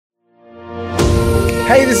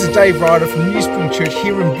Hey, this is Dave Ryder from New Spring Church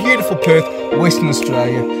here in beautiful Perth, Western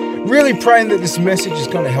Australia. Really praying that this message is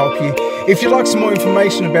going to help you. If you'd like some more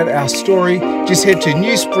information about our story, just head to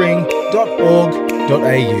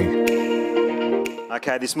newspring.org.au.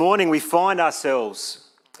 Okay, this morning we find ourselves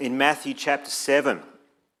in Matthew chapter 7.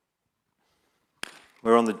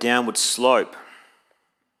 We're on the downward slope.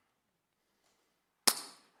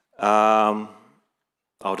 I'll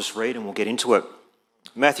just read and we'll get into it.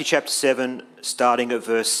 Matthew chapter 7, starting at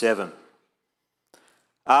verse 7.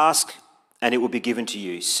 Ask, and it will be given to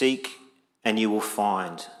you. Seek, and you will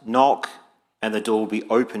find. Knock, and the door will be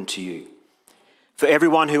opened to you. For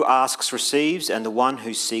everyone who asks receives, and the one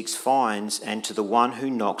who seeks finds, and to the one who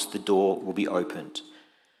knocks the door will be opened.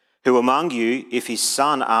 Who among you, if his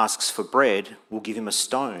son asks for bread, will give him a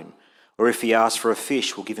stone? Or if he asks for a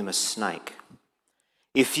fish, will give him a snake?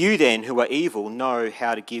 If you then, who are evil, know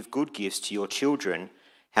how to give good gifts to your children,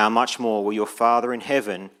 how much more will your Father in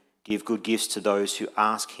heaven give good gifts to those who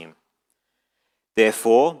ask him?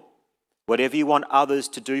 Therefore, whatever you want others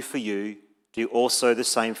to do for you, do also the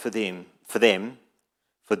same for them. For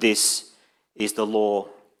this is the law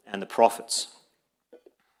and the prophets.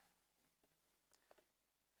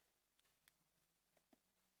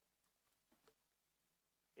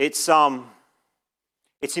 It's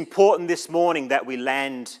important this morning that we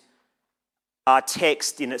land our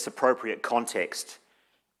text in its appropriate context,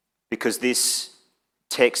 because this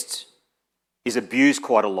text is abused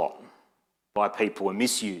quite a lot by people and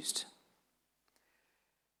misused.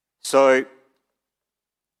 So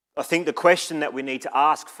I think the question that we need to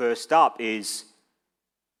ask first up is,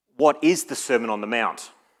 what is the Sermon on the Mount?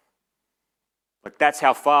 That's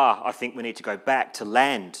how far I think we need to go back to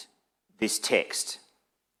land this text.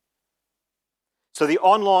 So the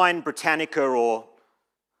online Britannica, or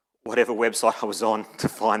whatever website I was on to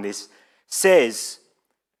find this, says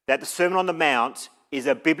that the Sermon on the Mount is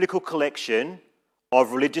a biblical collection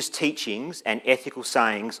of religious teachings and ethical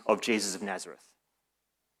sayings of Jesus of Nazareth.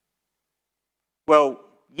 Well,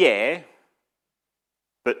 yeah,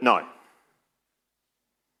 but no.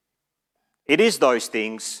 It is those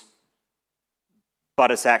things,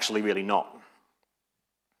 but it's actually really not.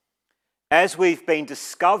 As we've been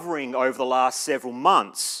discovering over the last several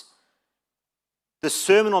months, the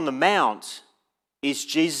Sermon on the Mount is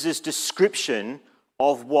Jesus' description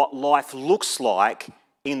of what life looks like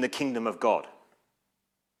in the kingdom of God.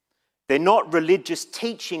 They're not religious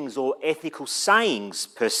teachings or ethical sayings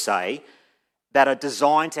per se that are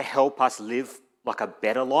designed to help us live like a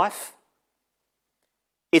better life.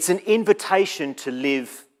 It's an invitation to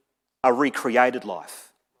live a recreated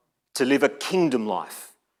life, to live a kingdom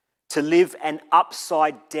life, to live an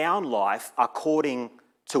upside down life according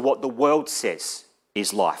to what the world says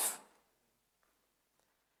is life.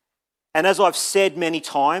 And as I've said many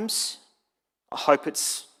times, I hope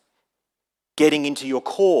it's getting into your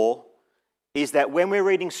core, is that when we're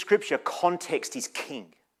reading Scripture, context is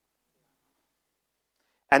king.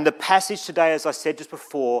 And the passage today, as I said just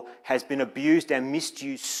before, has been abused and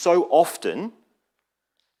misused so often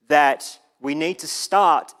that we need to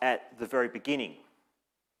start at the very beginning.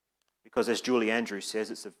 Because as Julie Andrews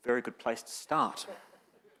says, it's a very good place to start.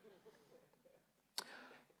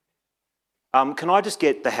 Can I just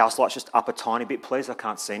get the house lights just up a tiny bit, please? I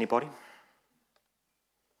can't see anybody.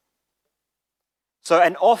 So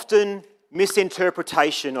an often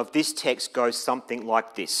misinterpretation of this text goes something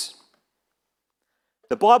like this.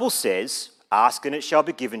 The Bible says, ask and it shall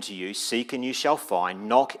be given to you, seek and you shall find,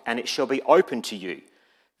 knock and it shall be opened to you.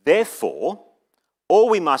 Therefore, all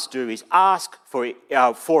we must do is ask for it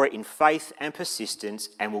in faith and persistence,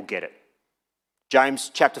 and we'll get it.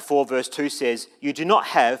 James chapter 4 verse 2 says, you do not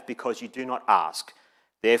have because you do not ask.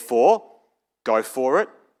 Therefore, go for it,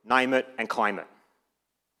 name it, and claim it.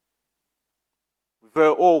 We've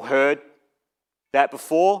all heard that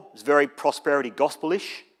before. It's very prosperity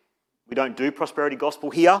gospel-ish. We don't do prosperity gospel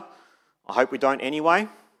here. I hope we don't anyway.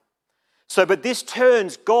 But this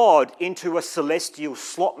turns God into a celestial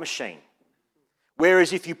slot machine.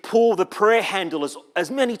 Whereas if you pull the prayer handle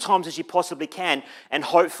as many times as you possibly can, and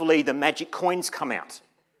hopefully the magic coins come out.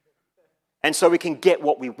 And so we can get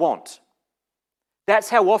what we want. That's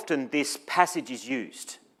how often this passage is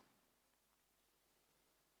used.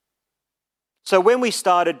 So when we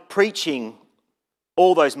started preaching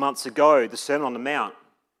all those months ago, the Sermon on the Mount,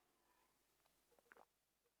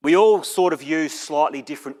 we all sort of used slightly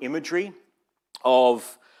different imagery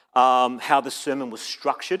of how the sermon was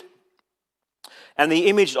structured. And the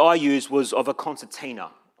image I used was of a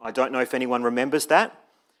concertina. I don't know if anyone remembers that.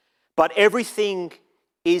 But everything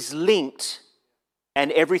is linked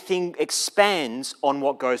and everything expands on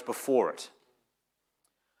what goes before it.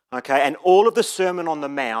 Okay, and all of the Sermon on the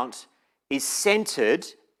Mount is centered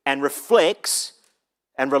and reflects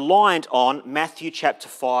and reliant on Matthew chapter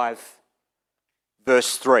 5,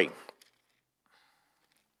 verse 3.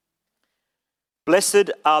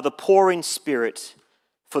 Blessed are the poor in spirit,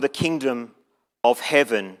 for the kingdom of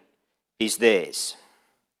heaven is theirs.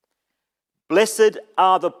 Blessed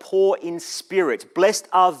are the poor in spirit. Blessed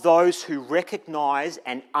are those who recognize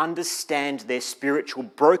and understand their spiritual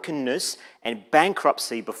brokenness and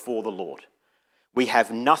bankruptcy before the Lord. We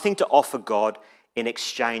have nothing to offer God in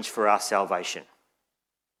exchange for our salvation.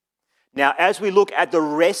 Now, as we look at the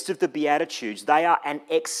rest of the Beatitudes, they are an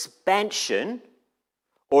expansion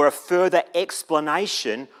or a further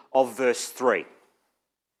explanation of verse 3.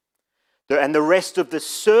 And the rest of the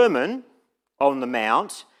Sermon on the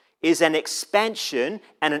Mount is an expansion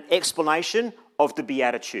and an explanation of the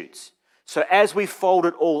Beatitudes. So as we fold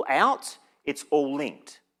it all out, it's all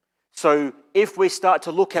linked. So if we start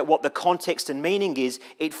to look at what the context and meaning is,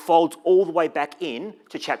 it folds all the way back in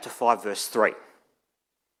to chapter 5, verse 3.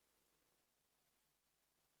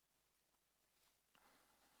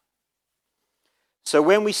 So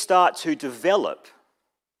when we start to develop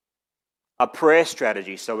a prayer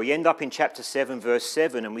strategy, so we end up in chapter 7, verse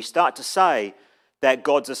 7, and we start to say that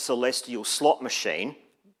God's a celestial slot machine,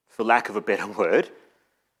 for lack of a better word,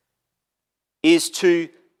 is to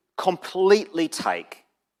completely take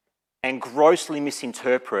and grossly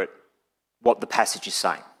misinterpret what the passage is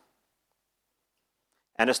saying.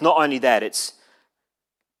 And it's not only that, it's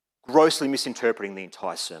grossly misinterpreting the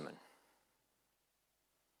entire sermon.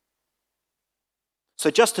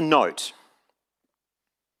 So just a note,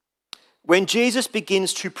 when Jesus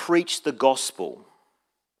begins to preach the gospel,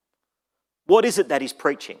 what is it that he's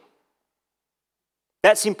preaching?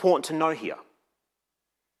 That's important to know here.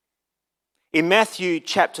 In Matthew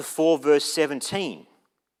chapter 4, verse 17,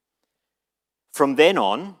 from then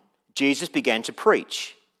on, Jesus began to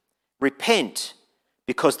preach, "Repent,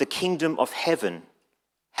 because the kingdom of heaven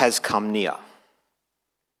has come near."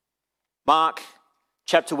 Mark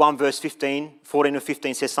chapter 1, verse 14 and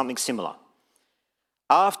 15 says something similar.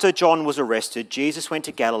 After John was arrested, Jesus went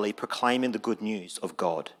to Galilee proclaiming the good news of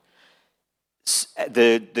God.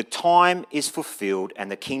 The time is fulfilled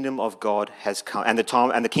and the kingdom of God has come, and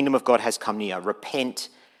the kingdom of God has come near. Repent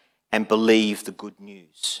and believe the good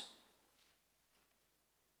news.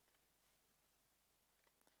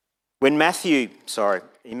 In Matthew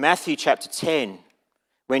chapter 10,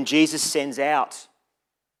 when Jesus sends out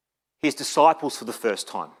his disciples for the first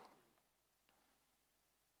time.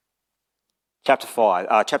 Chapter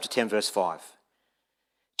 10, verse 5.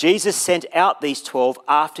 Jesus sent out these 12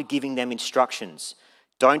 after giving them instructions.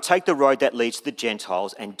 Don't take the road that leads to the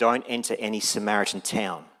Gentiles and don't enter any Samaritan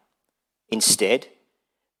town. Instead,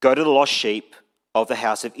 go to the lost sheep of the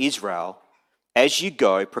house of Israel. As you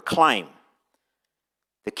go, proclaim,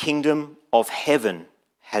 the kingdom of heaven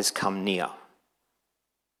has come near.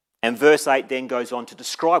 And verse 8 then goes on to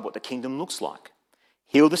describe what the kingdom looks like.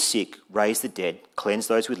 Heal the sick, raise the dead, cleanse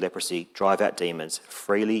those with leprosy, drive out demons.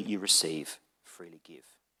 Freely you receive, freely give.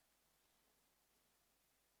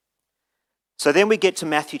 So then we get to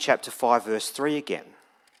Matthew chapter 5, verse 3 again.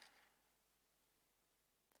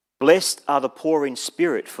 Blessed are the poor in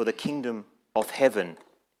spirit, for the kingdom of heaven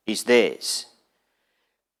is theirs.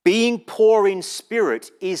 Being poor in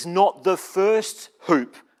spirit is not the first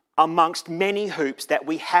hoop amongst many hoops that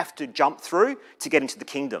we have to jump through to get into the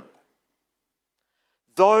kingdom.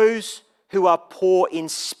 Those who are poor in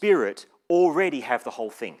spirit already have the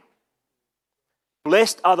whole thing.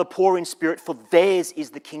 Blessed are the poor in spirit, for theirs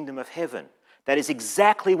is the kingdom of heaven. That is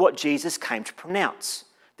exactly what Jesus came to pronounce,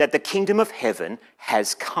 that the kingdom of heaven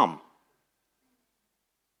has come.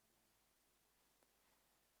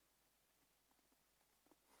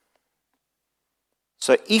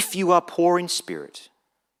 So if you are poor in spirit,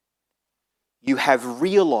 you have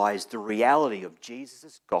realized the reality of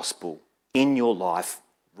Jesus' gospel in your life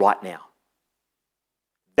right now.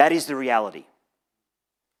 That is the reality.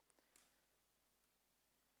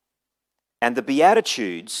 And the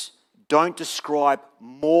Beatitudes don't describe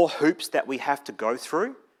more hoops that we have to go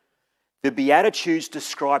through. The Beatitudes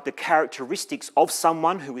describe the characteristics of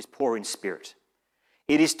someone who is poor in spirit.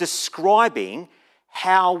 It is describing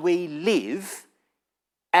how we live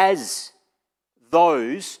as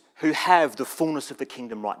those who have the fullness of the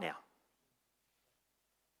kingdom right now.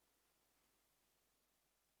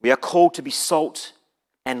 We are called to be salt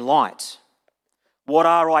and light. What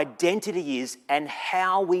our identity is and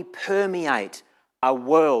how we permeate a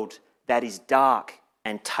world that is dark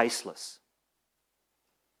and tasteless.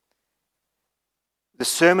 The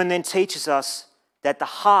sermon then teaches us that the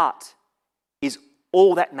heart is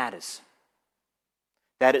all that matters.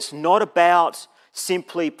 that it's not about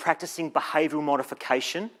simply practicing behavioural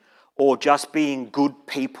modification or just being good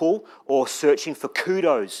people or searching for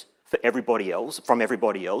kudos for everybody else, from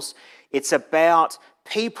everybody else. It's about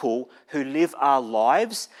people who live our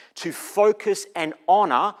lives to focus and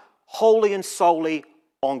honour wholly and solely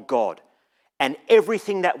on God. And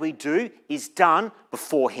everything that we do is done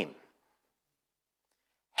before Him.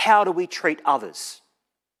 How do we treat others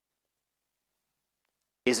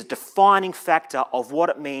is a defining factor of what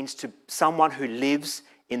it means to someone who lives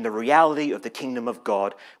in the reality of the kingdom of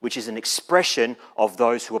God, which is an expression of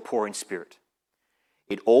those who are poor in spirit.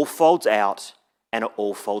 It all folds out and it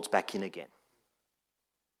all folds back in again.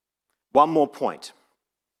 One more point.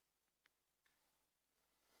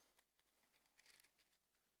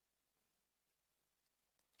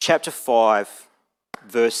 Chapter 5,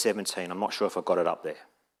 verse 17. I'm not sure if I got it up there.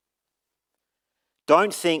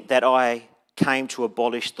 Don't think that I came to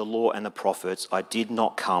abolish the law and the prophets. I did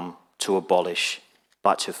not come to abolish,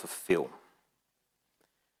 but to fulfill.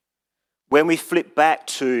 When we flip back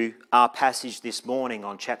to our passage this morning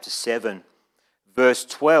on chapter 7, verse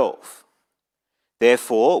 12,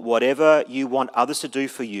 therefore, whatever you want others to do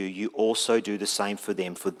for you, you also do the same for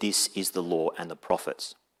them, for this is the law and the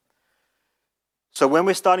prophets. So when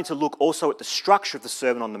we're starting to look also at the structure of the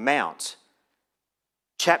Sermon on the Mount,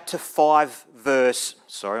 chapter 5, verse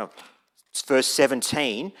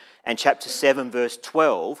 17 and chapter 7, verse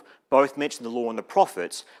 12 both mention the law and the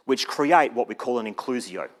prophets, which create what we call an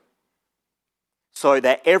inclusio. So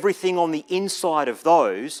that everything on the inside of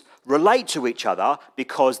those relate to each other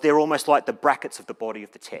because they're almost like the brackets of the body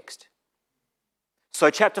of the text. So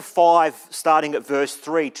chapter 5, starting at verse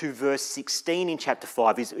 3 to verse 16 in chapter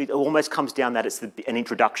 5, it almost comes down that it's an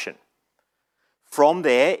introduction. From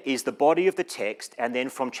there is the body of the text, and then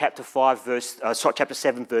from chapter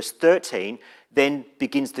 7, verse 13, then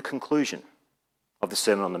begins the conclusion of the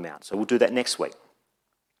Sermon on the Mount. So we'll do that next week.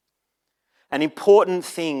 An important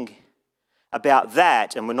thing about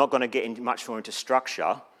that, and we're not going to get much more into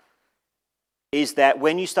structure, is that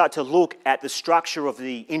when you start to look at the structure of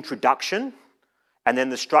the introduction and then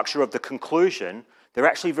the structure of the conclusion, they're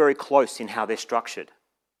actually very close in how they're structured.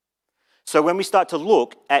 So when we start to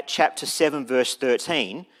look at chapter 7, verse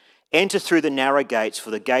 13, enter through the narrow gates,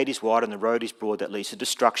 for the gate is wide and the road is broad that leads to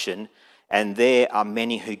destruction, and there are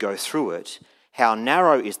many who go through it. How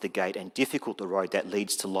narrow is the gate and difficult the road that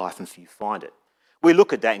leads to life, and few find it. We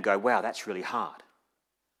look at that and go, wow, that's really hard.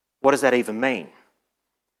 What does that even mean?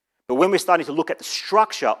 But when we're starting to look at the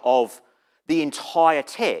structure of the entire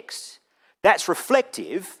text, that's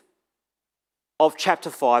reflective of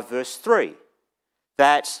chapter 5, verse 3,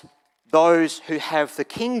 that those who have the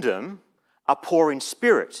kingdom are poor in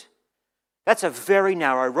spirit. That's a very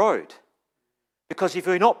narrow road. Because if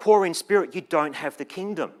you're not poor in spirit, you don't have the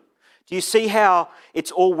kingdom. Do you see how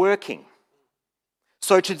it's all working?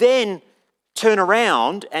 So to then turn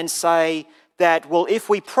around and say that, well, if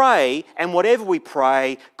we pray and whatever we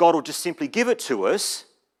pray, God will just simply give it to us,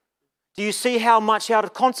 do you see how much out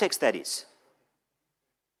of context that is?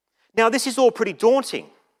 Now, this is all pretty daunting.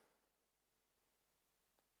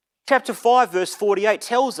 Chapter 5, verse 48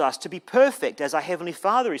 tells us to be perfect as our Heavenly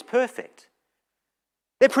Father is perfect.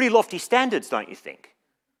 They're pretty lofty standards, don't you think?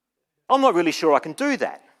 I'm not really sure I can do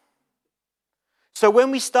that. So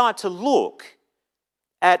when we start to look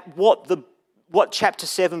at what chapter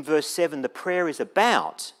 7, verse 7, the prayer is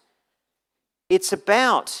about, it's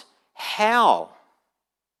about how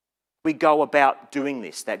we go about doing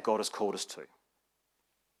this that God has called us to.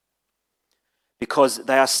 Because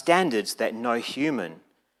they are standards that no human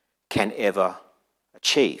can ever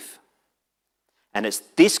achieve. And it's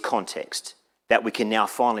this context that we can now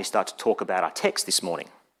finally start to talk about our text this morning.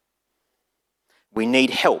 We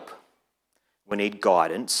need help, we need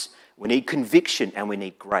guidance, we need conviction, and we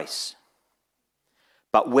need grace.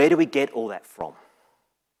 But where do we get all that from?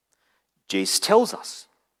 Jesus tells us,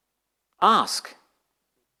 ask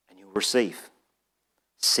and you will receive.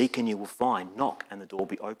 Seek and you will find. Knock and the door will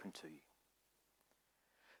be open to you.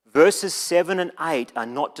 Verses 7 and 8 are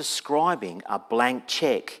not describing a blank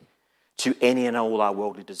check to any and all our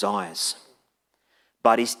worldly desires,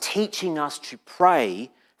 but is teaching us to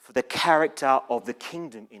pray for the character of the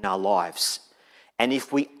kingdom in our lives. And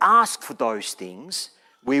if we ask for those things,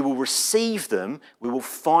 we will receive them, we will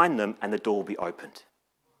find them, and the door will be opened.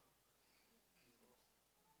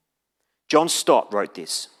 John Stott wrote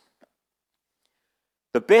this: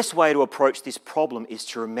 the best way to approach this problem is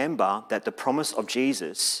to remember that the promise of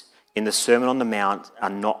Jesus in the Sermon on the Mount are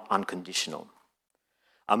not unconditional.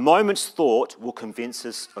 A moment's thought will convince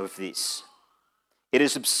us of this. It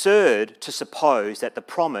is absurd to suppose that the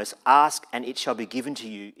promise, ask and it shall be given to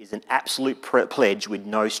you, is an absolute pledge with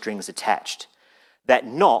no strings attached. That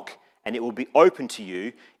knock and it will be open to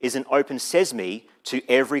you is an open sesame to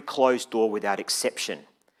every closed door without exception.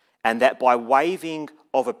 And that by waving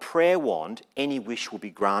of a prayer wand, any wish will be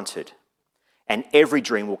granted and every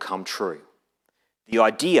dream will come true. The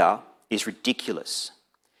idea is ridiculous.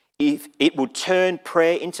 If it would turn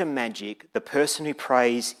prayer into magic, the person who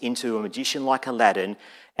prays into a magician like Aladdin,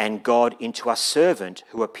 and God into a servant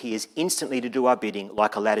who appears instantly to do our bidding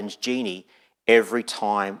like Aladdin's genie every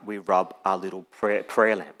time we rub our little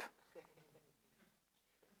prayer lamp.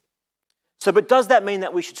 So, but does that mean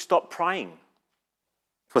that we should stop praying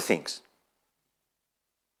for things?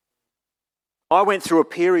 I went through a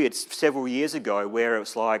period several years ago where it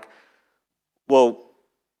was like, well,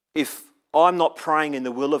 if I'm not praying in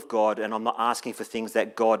the will of God and I'm not asking for things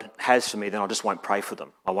that God has for me, then I just won't pray for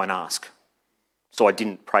them. I won't ask. So I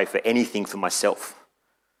didn't pray for anything for myself,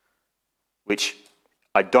 which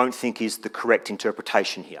I don't think is the correct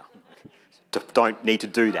interpretation here. Don't need to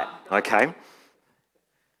do that, okay?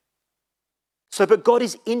 So, but God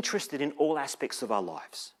is interested in all aspects of our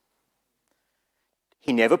lives.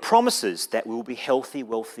 He never promises that we will be healthy,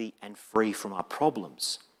 wealthy, and free from our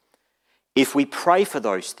problems. If we pray for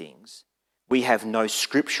those things, we have no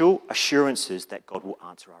scriptural assurances that God will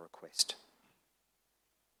answer our request.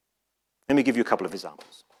 Let me give you a couple of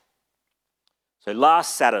examples. So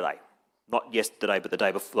last Saturday, not yesterday, but the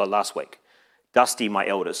day before, last week, Dusty, my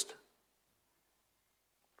eldest,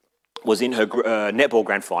 was in her netball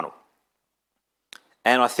grand final.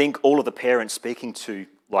 And I think all of the parents speaking to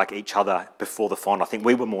each other before the final, I think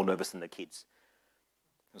we were more nervous than the kids.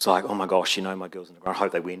 It's like, oh my gosh, my girls in the ground, I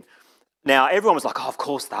hope they win. Now, everyone was like, oh, of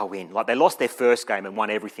course they'll win. They lost their first game and won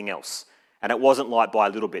everything else. And it wasn't by a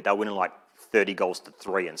little bit. They were winning 30 goals to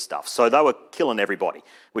 3 and stuff. So they were killing everybody,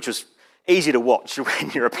 which was easy to watch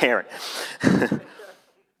when you're a parent.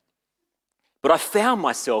 But I found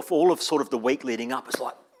myself all of sort of the week leading up, it's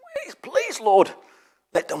like, please, Lord,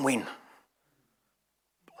 let them win.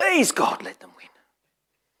 Please, God, let them win.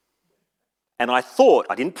 And I thought,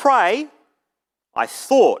 I didn't pray, I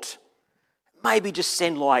thought maybe just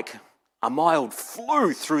send a mild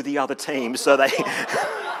flu through the other team so they...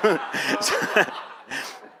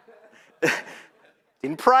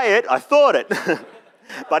 Didn't pray it, I thought it.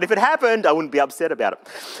 But if it happened, I wouldn't be upset about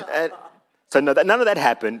it. So no, none of that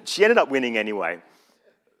happened. She ended up winning anyway.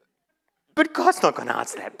 But God's not going to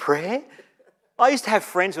answer that prayer. I used to have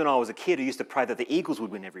friends when I was a kid who used to pray that the Eagles would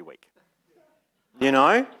win every week.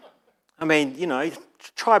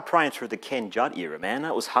 Try praying through the Ken Judd era, man.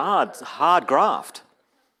 That was hard graft.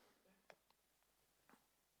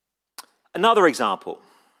 Another example.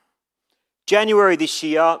 January this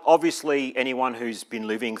year, obviously anyone who's been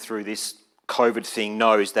living through this COVID thing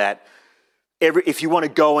knows that if you want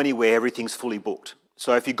to go anywhere, everything's fully booked.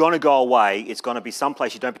 So if you're going to go away, it's going to be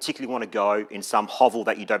someplace you don't particularly want to go, in some hovel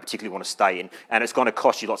that you don't particularly want to stay in, and it's going to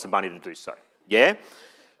cost you lots of money to do so. Yeah?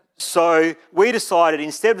 So we decided,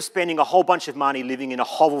 instead of spending a whole bunch of money living in a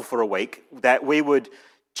hovel for a week, that we would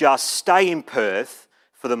just stay in Perth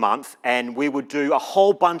for the month and we would do a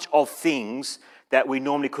whole bunch of things that we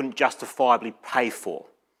normally couldn't justifiably pay for.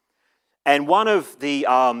 And one of the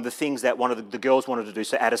things that one of the girls wanted to do,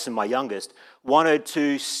 so Addison, my youngest, wanted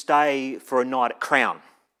to stay for a night at Crown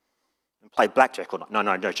and play blackjack.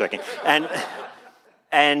 No, joking.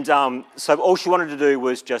 And so all she wanted to do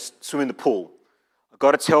was just swim in the pool. I've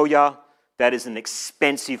got to tell you, that is an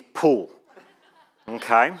expensive pool,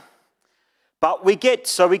 okay? But we get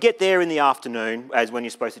there in the afternoon, as when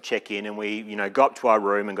you're supposed to check in, and we go up to our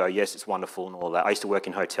room and go, yes, it's wonderful and all that. I used to work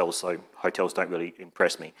in hotels, so hotels don't really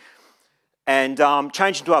impress me. And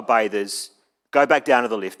change into our bathers, go back down to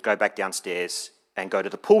the lift, go back downstairs and go to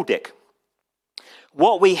the pool deck.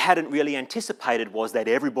 What we hadn't really anticipated was that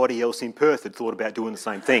everybody else in Perth had thought about doing the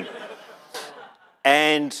same thing.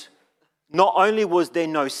 And not only was there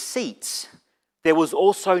no seats, there was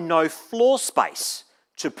also no floor space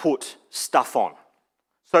to put stuff on.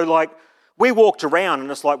 So we walked around and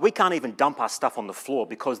it's like, we can't even dump our stuff on the floor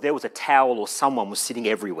because there was a towel or someone was sitting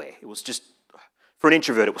everywhere. It was just, for an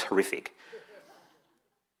introvert, it was horrific.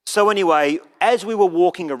 So anyway, as we were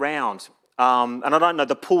walking around, and I don't know,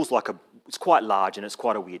 the pool's it's quite large and it's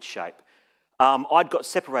quite a weird shape. I'd got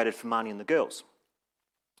separated from Marnie and the girls.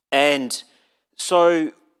 And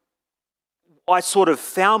so I sort of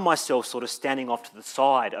found myself sort of standing off to the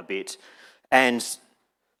side a bit and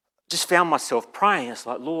just found myself praying. It's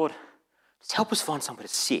like, Lord, just help us find somewhere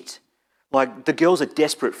to sit. The girls are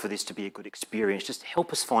desperate for this to be a good experience. Just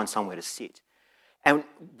help us find somewhere to sit. And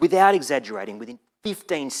without exaggerating, within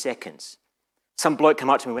 15 seconds, some bloke came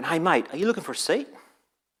up to me and went, "Hey, mate, are you looking for a seat?"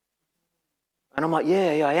 And I'm like,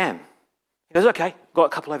 yeah, I am. He goes, "Okay, got a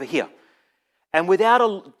couple over here." And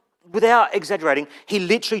without exaggerating, he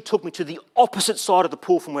literally took me to the opposite side of the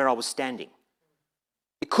pool from where I was standing.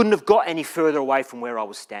 It couldn't have got any further away from where I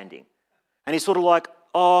was standing. And he's sort of like,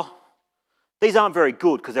 "Oh, these aren't very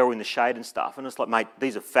good," because they're all in the shade and stuff. And it's like, "Mate,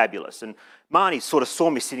 these are fabulous." And Marnie sort of saw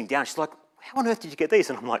me sitting down. She's like, "How on earth did you get these?"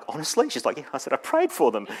 And I'm like, "Honestly?" She's like, "Yeah." I said, "I prayed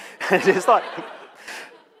for them." And it's like...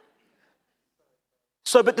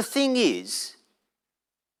 So, but the thing is,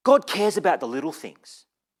 God cares about the little things,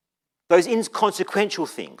 those inconsequential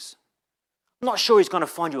things. I'm not sure he's going to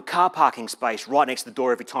find you a car parking space right next to the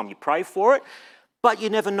door every time you pray for it, but you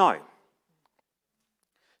never know.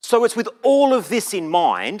 So it's with all of this in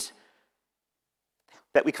mind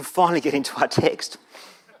that we can finally get into our text.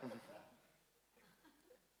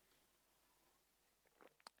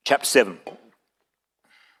 Chapter 7,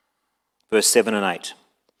 verse 7 and 8.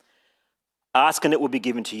 "Ask and it will be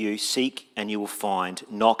given to you, seek and you will find,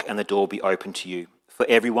 knock and the door will be opened to you. For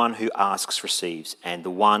everyone who asks receives, and the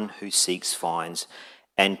one who seeks finds,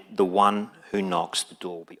 and the one who knocks the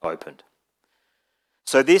door will be opened."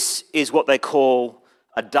 So this is what they call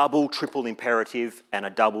a double, triple imperative and a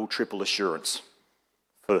double, triple assurance,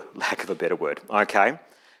 for lack of a better word, okay?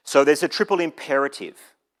 So there's a triple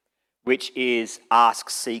imperative, which is ask,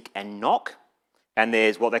 seek and knock. And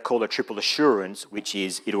there's what they call a triple assurance, which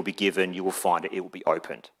is it will be given, you will find it, it will be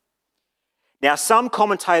opened. Now, some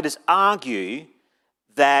commentators argue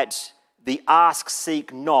that the ask,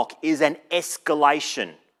 seek, knock is an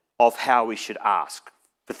escalation of how we should ask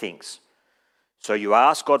for things. So you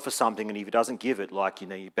ask God for something, and if he doesn't give it,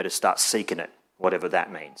 you better start seeking it, whatever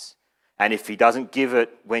that means. And if he doesn't give it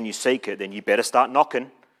when you seek it, then you better start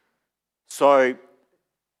knocking. So,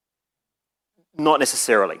 not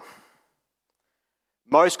necessarily.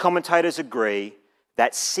 Most commentators agree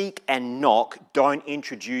that seek and knock don't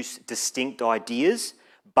introduce distinct ideas,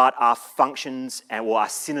 but are functions or are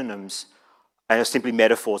synonyms and are simply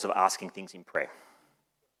metaphors of asking things in prayer.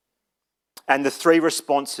 And the three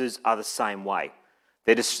responses are the same way.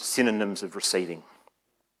 They're just synonyms of receiving.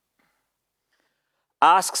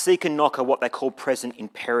 Ask, seek and knock are what they call present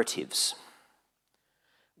imperatives,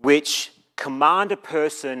 which command a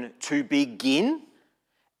person to begin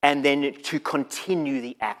and then to continue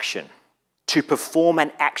the action, to perform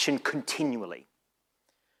an action continually.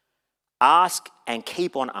 Ask and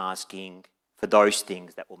keep on asking for those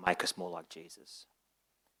things that will make us more like Jesus.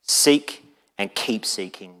 Seek and keep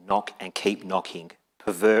seeking, knock and keep knocking.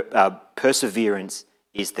 Perseverance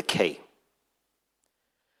is the key.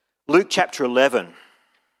 Luke chapter 11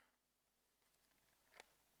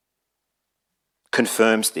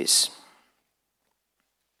 confirms this.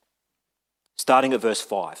 Starting at verse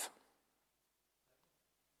 5.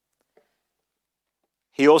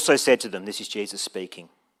 He also said to them, this is Jesus speaking,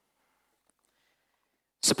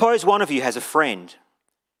 "Suppose one of you has a friend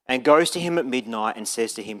and goes to him at midnight and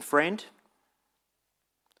says to him, 'Friend,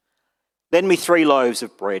 lend me 3 loaves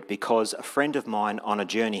of bread because a friend of mine on a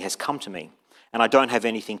journey has come to me and I don't have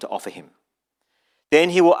anything to offer him.'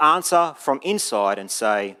 Then he will answer from inside and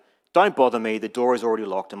say, 'Don't bother me, the door is already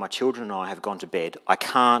locked and my children and I have gone to bed. I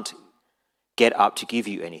can't get up to give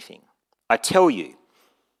you anything.' I tell you,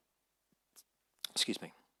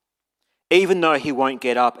 even though he won't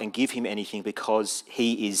get up and give him anything because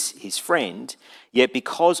he is his friend, yet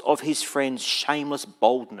because of his friend's shameless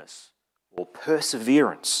boldness or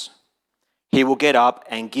perseverance, he will get up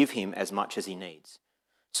and give him as much as he needs.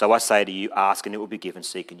 So I say to you, ask and it will be given,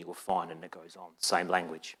 seek and you will find," and it goes on, same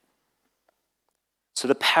language. So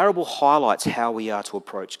the parable highlights how we are to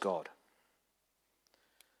approach God.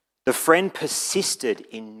 The friend persisted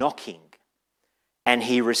in knocking and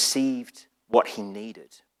he received what he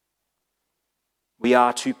needed. We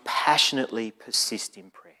are to passionately persist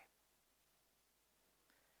in prayer.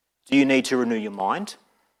 Do you need to renew your mind?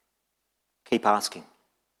 Keep asking.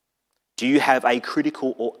 Do you have a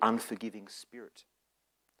critical or unforgiving spirit?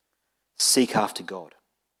 Seek after God.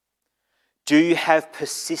 Do you have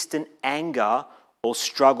persistent anger or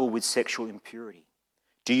struggle with sexual impurity?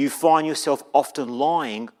 Do you find yourself often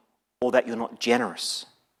lying or that you're not generous?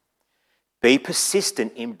 Be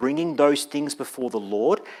persistent in bringing those things before the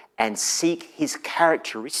Lord and seek his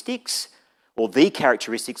characteristics or the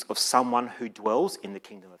characteristics of someone who dwells in the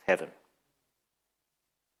kingdom of heaven.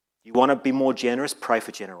 You want to be more generous? Pray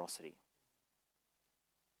for generosity.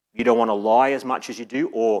 You don't want to lie as much as you do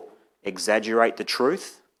or exaggerate the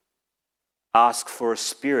truth? Ask for a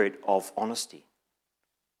spirit of honesty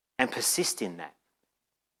and persist in that.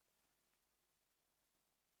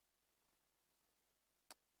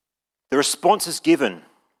 The responses given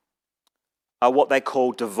are what they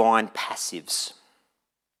call divine passives.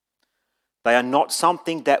 They are not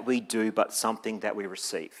something that we do, but something that we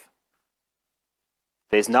receive.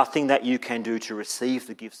 There's nothing that you can do to receive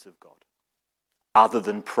the gifts of God other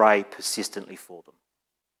than pray persistently for them.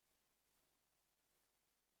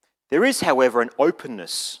 There is, however, an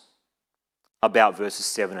openness about verses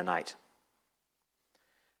 7 and 8,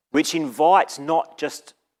 which invites not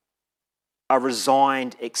just a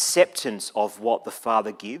resigned acceptance of what the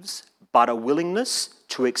Father gives, but a willingness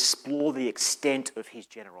to explore the extent of his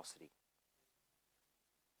generosity.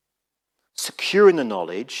 Secure in the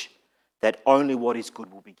knowledge that only what is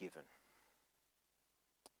good will be given.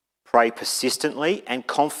 Pray persistently and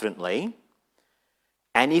confidently,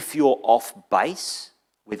 and if you're off base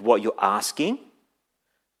with what you're asking,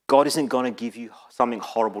 God isn't going to give you something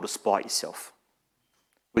horrible to spite yourself,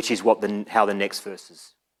 which is how the next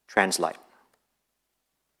verses translate.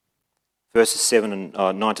 Verses 9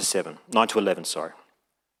 to 11.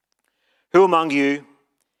 Who among you,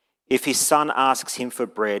 if his son asks him for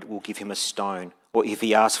bread, will give him a stone, or if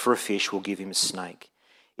he asks for a fish, will give him a snake?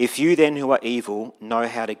 If you then, who are evil, know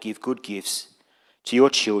how to give good gifts to your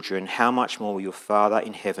children, how much more will your Father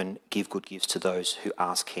in heaven give good gifts to those who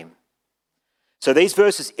ask him? So these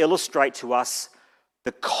verses illustrate to us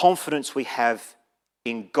the confidence we have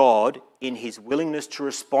in God, in his willingness to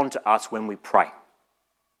respond to us when we pray.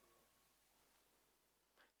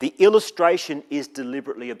 The illustration is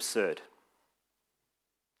deliberately absurd.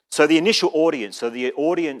 So the initial audience, the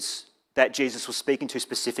audience that Jesus was speaking to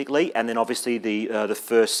specifically, and then obviously the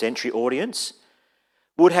first century audience,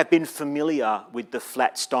 would have been familiar with the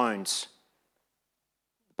flat stones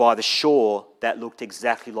by the shore that looked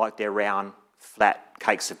exactly like their round, flat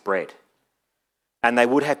cakes of bread. And they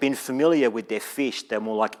would have been familiar with their fish, they're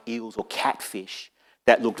more like eels or catfish,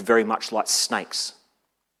 that looked very much like snakes.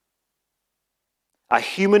 A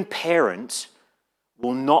human parent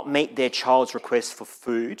will not meet their child's request for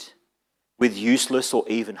food with useless or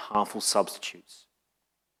even harmful substitutes,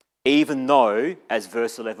 even though, as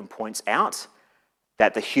verse 11 points out,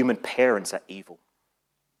 that the human parents are evil.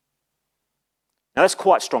 Now that's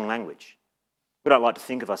quite strong language. We don't like to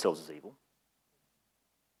think of ourselves as evil.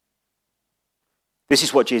 This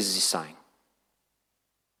is what Jesus is saying.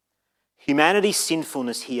 Humanity's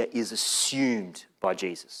sinfulness here is assumed by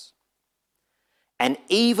Jesus. And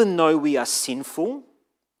even though we are sinful,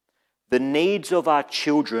 the needs of our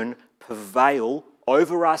children prevail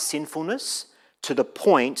over our sinfulness to the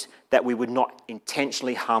point that we would not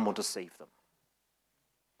intentionally harm or deceive them.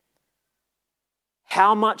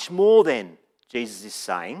 How much more then, Jesus is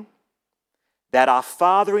saying, that our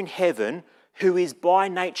Father in heaven, who is by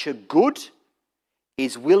nature good,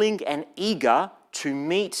 is willing and eager to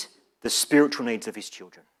meet the spiritual needs of his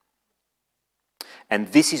children. And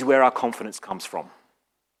this is where our confidence comes from.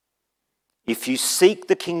 If you seek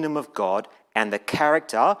the kingdom of God and the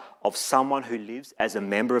character of someone who lives as a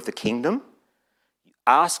member of the kingdom, you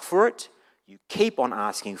ask for it, you keep on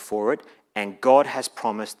asking for it, and God has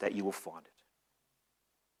promised that you will find it.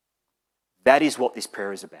 That is what this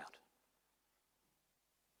prayer is about.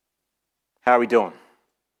 How are we doing?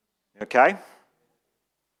 Okay?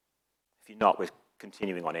 If you're not, we're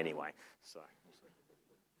continuing on anyway. So,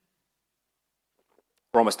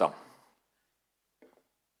 we're almost done.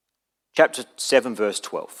 Chapter 7, verse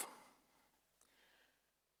 12.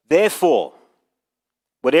 Therefore,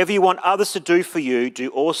 whatever you want others to do for you, do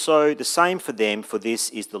also the same for them, for this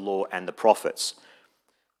is the law and the prophets.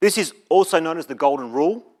 This is also known as the Golden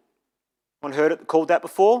Rule. Anyone heard it called that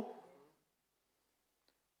before?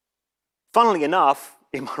 Funnily enough,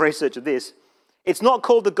 in my research of this, it's not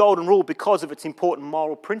called the Golden Rule because of its important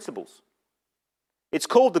moral principles. It's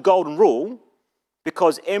called the Golden Rule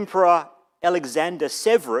because Emperor Alexander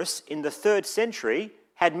Severus in the 3rd century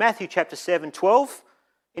had Matthew chapter 7:12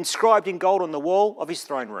 inscribed in gold on the wall of his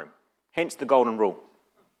throne room. Hence the Golden Rule.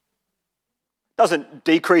 Doesn't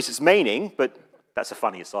decrease its meaning, but that's a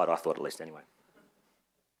funny aside, I thought, at least anyway.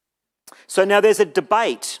 So now there's a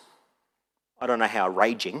debate, I don't know how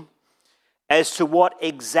raging, as to what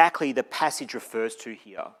exactly the passage refers to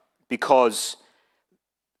here. Because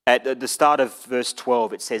at the start of verse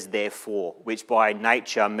 12 it says therefore, which by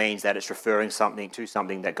nature means that it's referring to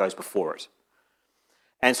something that goes before it.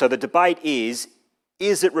 And so the debate is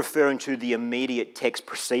it referring to the immediate text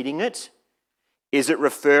preceding it? Is it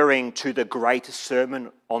referring to the greater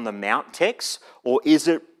Sermon on the Mount text? Or is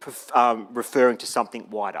it referring to something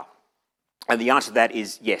wider? And the answer to that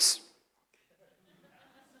is yes.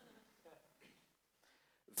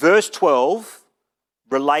 Verse 12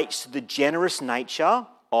 relates to the generous nature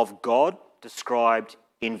of God described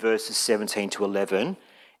in verses 17 to 11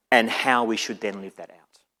 and how we should then live that out.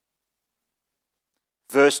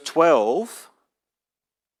 Verse 12,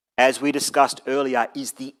 as we discussed earlier,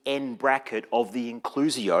 is the end bracket of the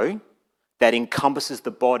inclusio that encompasses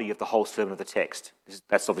the body of the whole sermon of the text.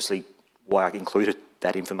 That's obviously why I included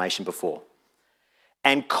that information before.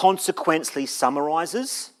 And consequently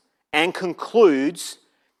summarises and concludes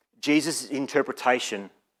Jesus' interpretation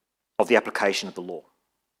of the application of the law.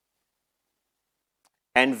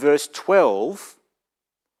 And verse 12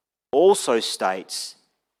 also states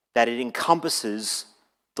that it encompasses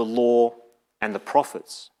the law and the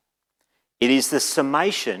prophets. It is the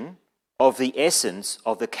summation of the essence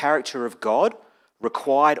of the character of God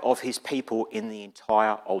required of his people in the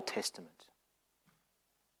entire Old Testament.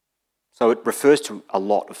 So it refers to a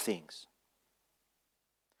lot of things.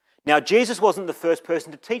 Now, Jesus wasn't the first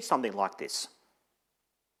person to teach something like this.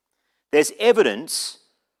 There's evidence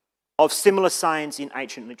of similar sayings in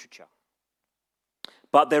ancient literature,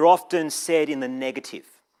 but they're often said in the negative.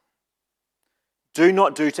 Do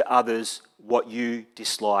not do to others what you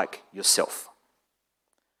dislike yourself.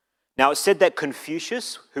 Now, it's said that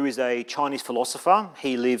Confucius, who is a Chinese philosopher,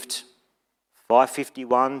 he lived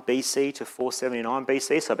 551 BC to 479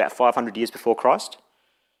 BC, so about 500 years before Christ,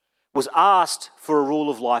 was asked for a rule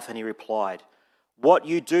of life and he replied, "What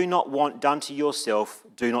you do not want done to yourself,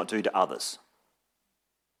 do not do to others."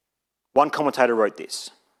 One commentator wrote this: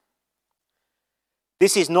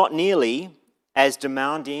 "This is not nearly as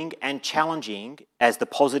demanding and challenging as the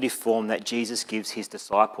positive form that Jesus gives his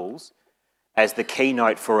disciples as the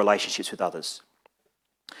keynote for relationships with others.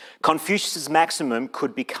 Confucius' maximum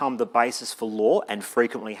could become the basis for law and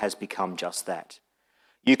frequently has become just that.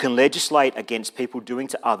 You can legislate against people doing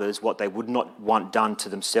to others what they would not want done to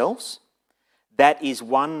themselves. That is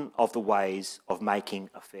one of the ways of making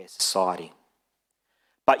a fair society.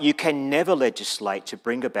 But you can never legislate to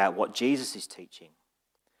bring about what Jesus is teaching.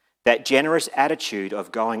 That generous attitude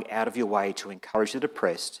of going out of your way to encourage the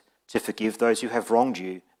depressed, to forgive those who have wronged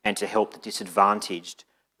you, and to help the disadvantaged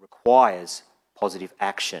requires positive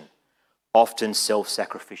action, often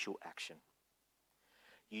self-sacrificial action.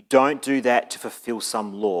 You don't do that to fulfill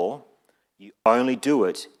some law. You only do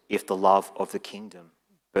it if the love of the kingdom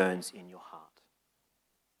burns in your heart."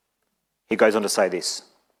 He goes on to say this: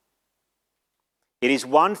 "It is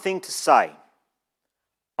one thing to say,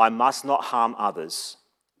 I must not harm others.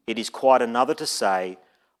 It is quite another to say,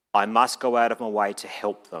 I must go out of my way to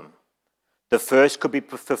help them. The first could be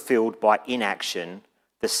fulfilled by inaction,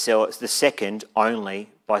 the second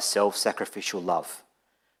only by self-sacrificial love.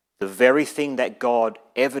 The very thing that God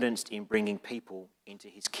evidenced in bringing people into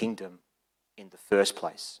his kingdom in the first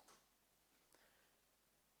place.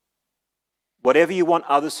 Whatever you want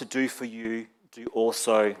others to do for you, do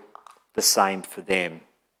also the same for them,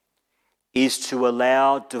 is to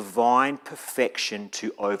allow divine perfection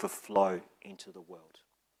to overflow into the world.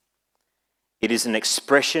 It is an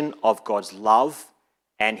expression of God's love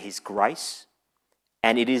and his grace,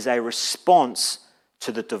 and it is a response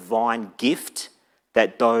to the divine gift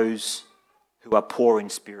that those who are poor in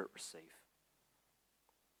spirit receive.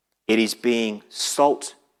 It is being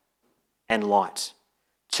salt and light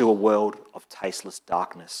to a world of tasteless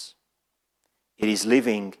darkness. It is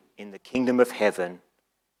living in the kingdom of heaven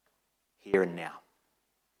here and now."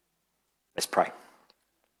 Let's pray.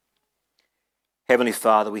 Heavenly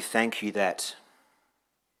Father, we thank you that,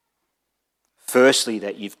 firstly,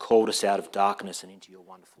 that you've called us out of darkness and into your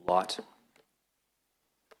wonderful light.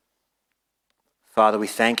 Father, we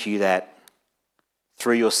thank you that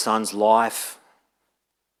through your Son's life,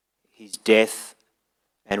 his death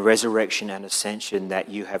and resurrection and ascension, that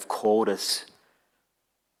you have called us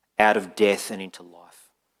out of death and into life.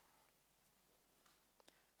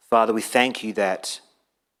 Father, we thank you that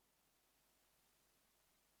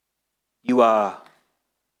you are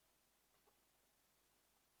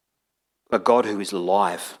a God who is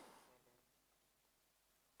alive,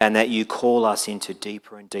 and that you call us into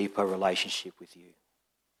deeper and deeper relationship with you.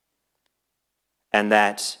 And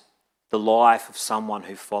that the life of someone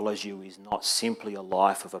who follows you is not simply a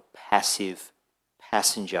life of a passive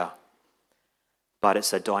passenger, but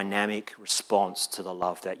it's a dynamic response to the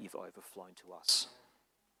love that you've overflown to us.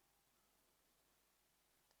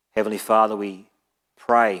 Heavenly Father, we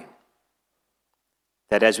pray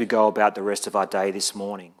that as we go about the rest of our day this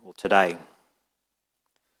morning or today,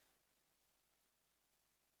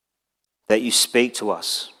 that you speak to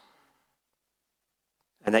us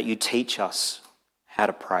and that you teach us how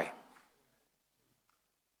to pray.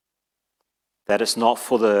 That it's not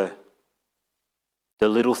for the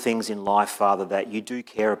little things in life, Father, that you do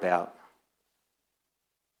care about,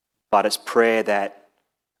 but it's prayer that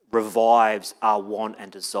revives our want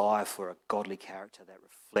and desire for a godly character that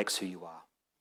reflects who you are.